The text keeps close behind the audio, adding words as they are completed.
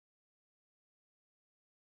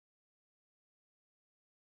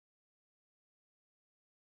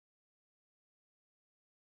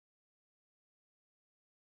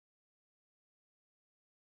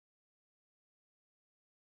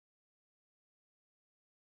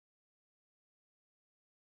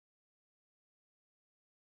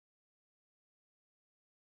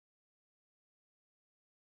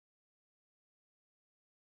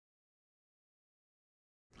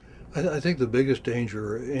I think the biggest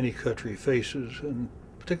danger any country faces, and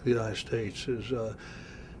particularly the United States, is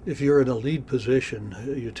if you're in a lead position,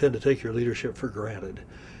 you tend to take your leadership for granted.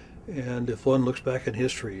 And if one looks back in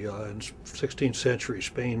history, in the 16th century,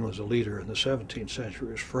 Spain was a leader. In the 17th century,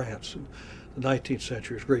 it was France. In the 19th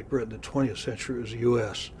century, it was Great Britain. In the 20th century, it was the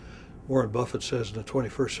U.S. Warren Buffett says in the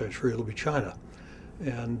 21st century, it'll be China.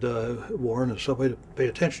 And Warren is somebody to pay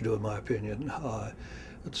attention to, in my opinion.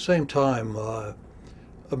 At the same time,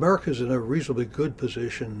 America's in a reasonably good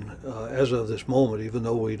position as of this moment, even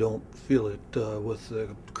though we don't feel it with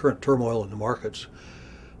the current turmoil in the markets.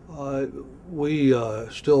 We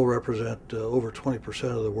still represent over 20%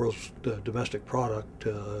 of the world's domestic product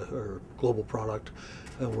or global product,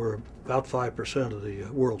 and we're about 5% of the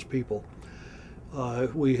world's people.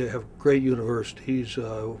 We have great universities.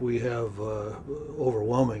 We have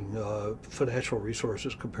overwhelming financial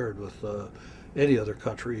resources compared with any other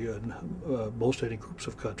country, and most any groups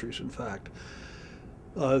of countries, in fact.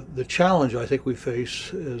 The challenge I think we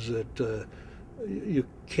face is that you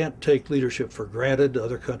can't take leadership for granted.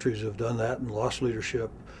 Other countries have done that and lost leadership.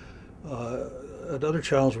 Another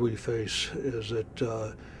challenge we face is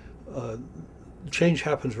that change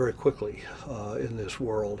happens very quickly in this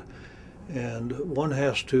world, and one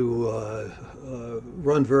has to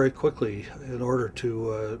run very quickly in order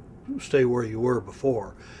to stay where you were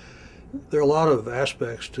before. There are a lot of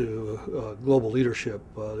aspects to global leadership.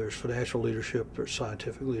 There's financial leadership, there's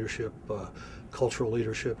scientific leadership, cultural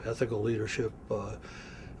leadership, ethical leadership,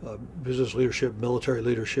 business leadership, military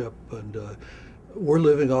leadership, and we're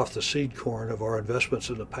living off the seed corn of our investments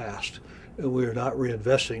in the past, and we are not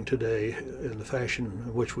reinvesting today in the fashion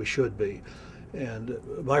in which we should be. And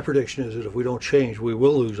my prediction is that if we don't change, we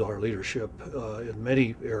will lose our leadership in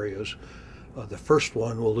many areas. The first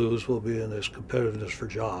one we'll lose will be in this competitiveness for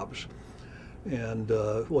jobs. And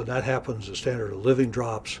when that happens, the standard of living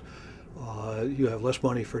drops. You have less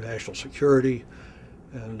money for national security.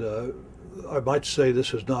 And I might say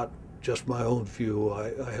this is not just my own view.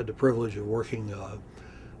 I had the privilege of working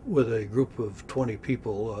with a group of 20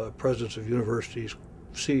 people, presidents of universities,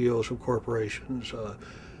 CEOs of corporations,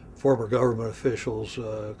 former government officials,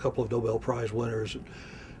 a couple of Nobel Prize winners.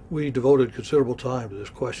 We devoted considerable time to this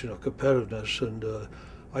question of competitiveness, and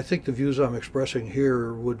I think the views I'm expressing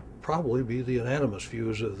here would probably be the unanimous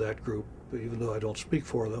views of that group. Even though I don't speak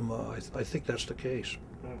for them, I think that's the case.